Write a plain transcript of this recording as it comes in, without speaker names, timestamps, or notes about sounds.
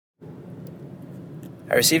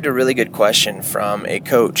I received a really good question from a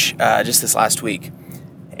coach just this last week.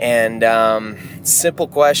 And simple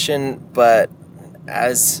question, but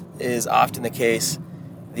as is often the case,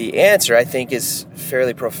 the answer, I think, is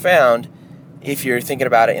fairly profound if you're thinking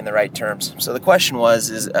about it in the right terms. So the question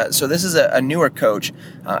so this is a newer coach.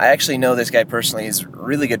 I actually know this guy personally. He's a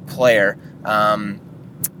really good player,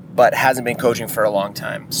 but hasn't been coaching for a long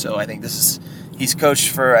time. So I think he's coached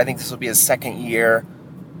for, I think this will be his second year,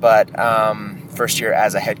 but first year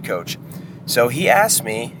as a head coach. So he asked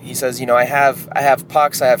me, he says, I have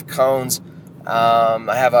pucks, I have cones,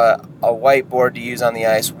 I have a whiteboard to use on the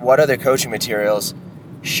ice. What other coaching materials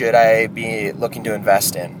should I be looking to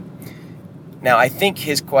invest in? Now, I think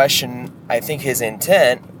his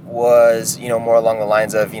intent was, more along the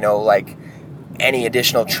lines of, like any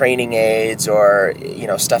additional training aids or,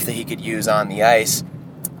 stuff that he could use on the ice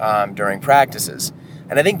during practices.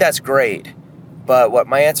 And I think that's great. But what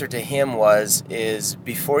my answer to him is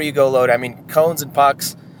before you go load, cones and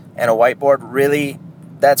pucks and a whiteboard,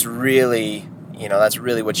 that's really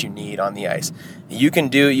what you need on the ice. You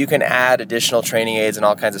can add additional training aids and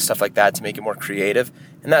all kinds of stuff like that to make it more creative,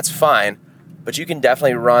 and that's fine. But you can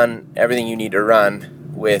definitely run everything you need to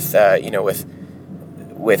run with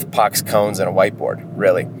pucks, cones, and a whiteboard,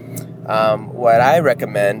 really. What I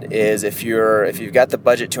recommend is if you've got the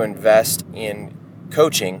budget to invest in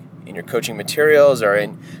coaching, in your coaching materials, or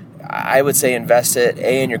I would say invest it,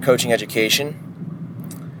 A, in your coaching education,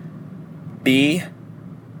 B,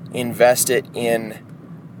 invest it in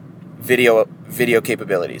video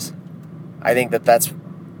capabilities. I think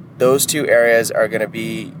those two areas are going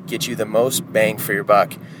to get you the most bang for your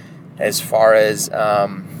buck as far as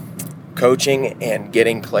coaching and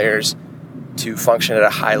getting players to function at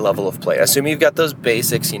a high level of play. Assuming you've got those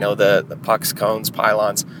basics, the pucks, cones,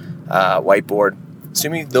 pylons, whiteboard,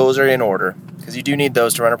 assuming those are in order, because you do need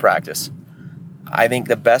those to run a practice. I think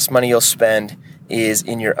the best money you'll spend is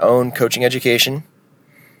in your own coaching education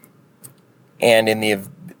and in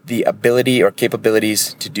the ability or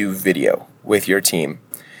capabilities to do video with your team.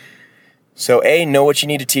 So A, know what you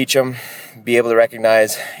need to teach them, be able to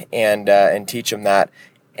recognize and teach them that,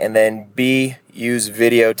 and then B, use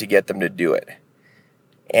video to get them to do it.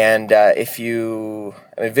 And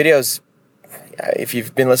videos, if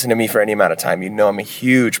you've been listening to me for any amount of time, I'm a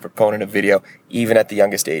huge proponent of video, even at the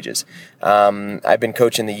youngest ages. I've been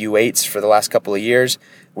coaching the U8s for the last couple of years,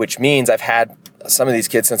 which means I've had some of these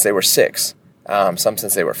kids since they were 6, some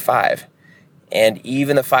since they were 5. And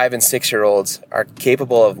even the 5 and 6-year-olds are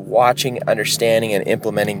capable of watching, understanding, and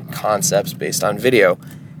implementing concepts based on video.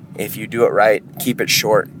 If you do it right, keep it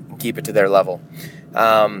short, and keep it to their level.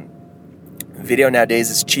 Video nowadays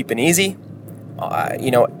is cheap and easy.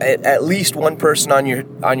 At least one person on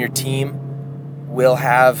your team will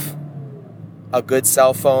have a good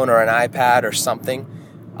cell phone or an iPad or something.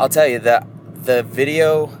 I'll tell you that the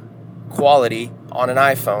video quality on an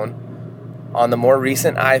iPhone, on the more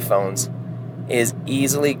recent iPhones, is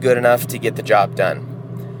easily good enough to get the job done.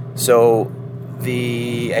 So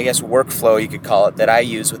the, workflow, you could call it, that I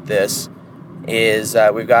use with this is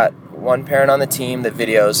we've got one parent on the team that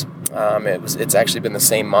videos. It's actually been the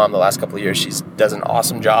same mom the last couple of years. She does an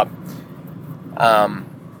awesome job.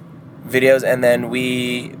 Videos, and then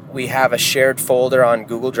we have a shared folder on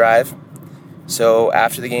Google Drive. So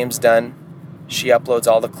after the game's done, she uploads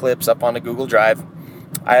all the clips up onto Google Drive.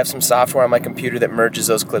 I have some software on my computer that merges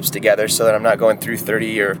those clips together so that I'm not going through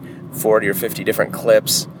 30 or 40 or 50 different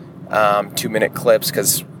clips, 2-minute clips,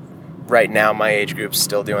 because right now my age group's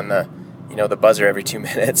still doing the buzzer every 2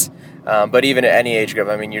 minutes. But even at any age group,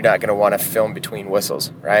 you're not going to want to film between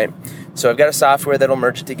whistles, right? So I've got a software that'll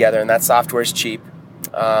merge it together, and that software is cheap.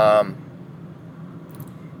 And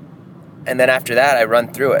then after that, I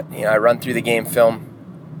run through it. I run through the game film,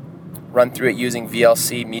 run through it using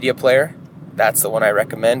VLC Media Player. That's the one I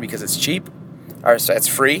recommend because it's cheap. It's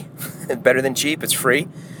free. Better than cheap, it's free.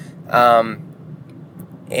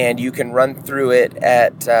 And you can run through it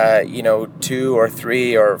at 2 or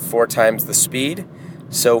 3 or 4 times the speed.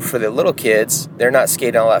 So for the little kids, they're not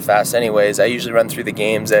skating all that fast anyways. I usually run through the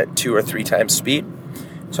games at 2 or 3 times speed.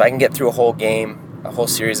 So I can get through a whole game, a whole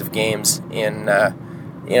series of games in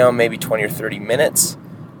maybe 20 or 30 minutes.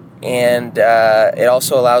 And it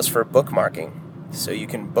also allows for bookmarking. So you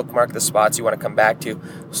can bookmark the spots you want to come back to.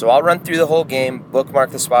 So I'll run through the whole game,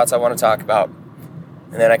 bookmark the spots I want to talk about,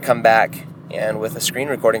 and then I come back and with a screen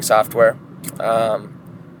recording software,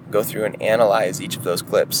 go through and analyze each of those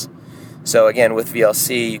clips. So again, with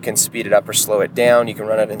VLC, you can speed it up or slow it down. You can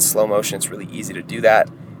run it in slow motion. It's really easy to do that,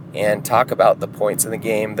 and talk about the points in the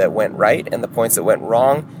game that went right and the points that went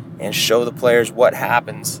wrong, and show the players what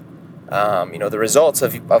happens, the results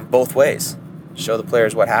of both ways. Show the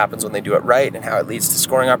players what happens when they do it right and how it leads to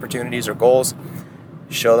scoring opportunities or goals.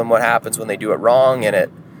 Show them what happens when they do it wrong and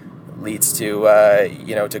it leads to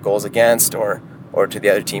to goals against or to the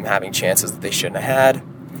other team having chances that they shouldn't have had.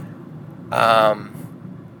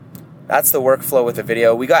 That's the workflow with the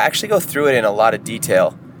video. We actually go through it in a lot of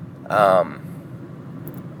detail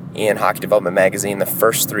in Hockey Development Magazine, the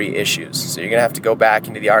first 3 issues. So you're going to have to go back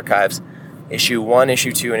into the archives. Issue 1,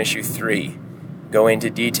 Issue 2, and Issue 3 go into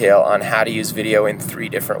detail on how to use video in 3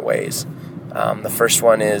 different ways. The first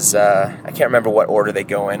one is, I can't remember what order they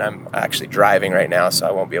go in. I'm actually driving right now, so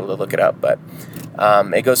I won't be able to look it up. But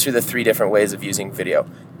it goes through the 3 different ways of using video.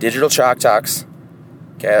 Digital Chalk Talks.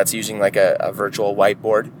 Okay, that's using like a virtual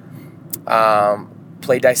whiteboard.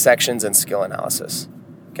 Play dissections and skill analysis.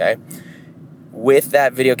 Okay. With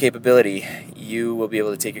that video capability, you will be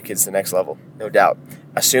able to take your kids to the next level, no doubt.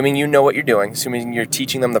 Assuming you know what you're doing, assuming you're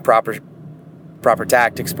teaching them the proper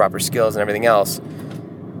tactics, proper skills, and everything else,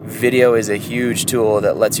 video is a huge tool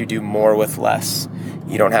that lets you do more with less.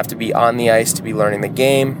 You don't have to be on the ice to be learning the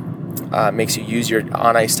game. It makes you use your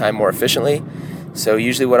on-ice time more efficiently. So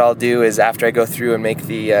usually what I'll do is after I go through and make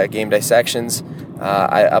the game dissections,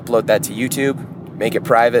 I upload that to YouTube, make it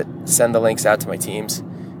private, send the links out to my teams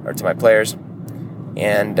or to my players,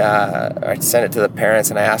 and I send it to the parents,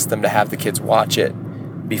 and I ask them to have the kids watch it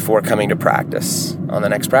before coming to practice on the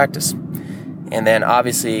next practice. And then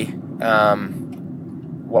obviously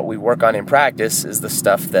what we work on in practice is the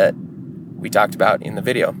stuff that we talked about in the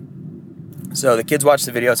video. So the kids watch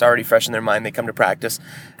the video, it's already fresh in their mind, they come to practice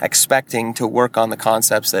expecting to work on the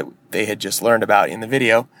concepts that they had just learned about in the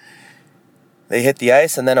video. They hit the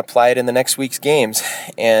ice and then apply it in the next week's games,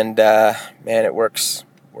 and man, it works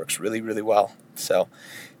really, really well. So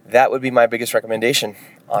that would be my biggest recommendation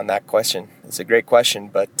on that question. It's a great question,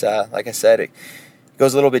 but like I said, it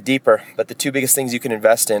goes a little bit deeper. But the 2 biggest things you can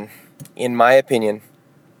invest in my opinion,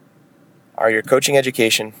 are your coaching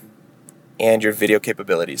education and your video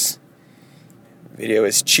capabilities. Video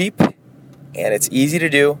is cheap and it's easy to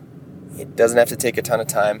do. It doesn't have to take a ton of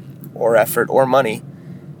time or effort or money,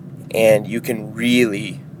 and you can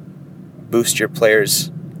really boost your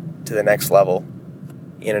players to the next level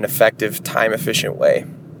in an effective, time-efficient way.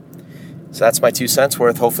 So that's my 2 cents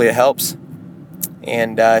worth. Hopefully it helps.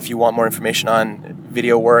 And if you want more information on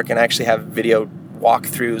video work and actually have video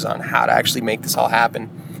walkthroughs on how to actually make this all happen,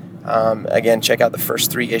 again, check out the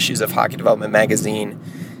first 3 issues of Hockey Development Magazine.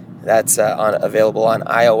 That's available on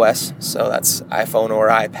iOS, so that's iPhone or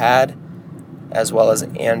iPad, as well as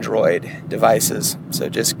Android devices. So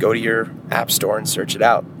just go to your app store and search it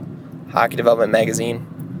out. Hockey Development Magazine.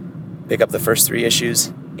 Pick up the first 3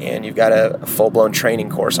 issues, and you've got a full-blown training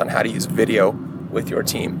course on how to use video with your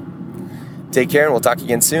team. Take care, and we'll talk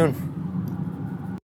again soon.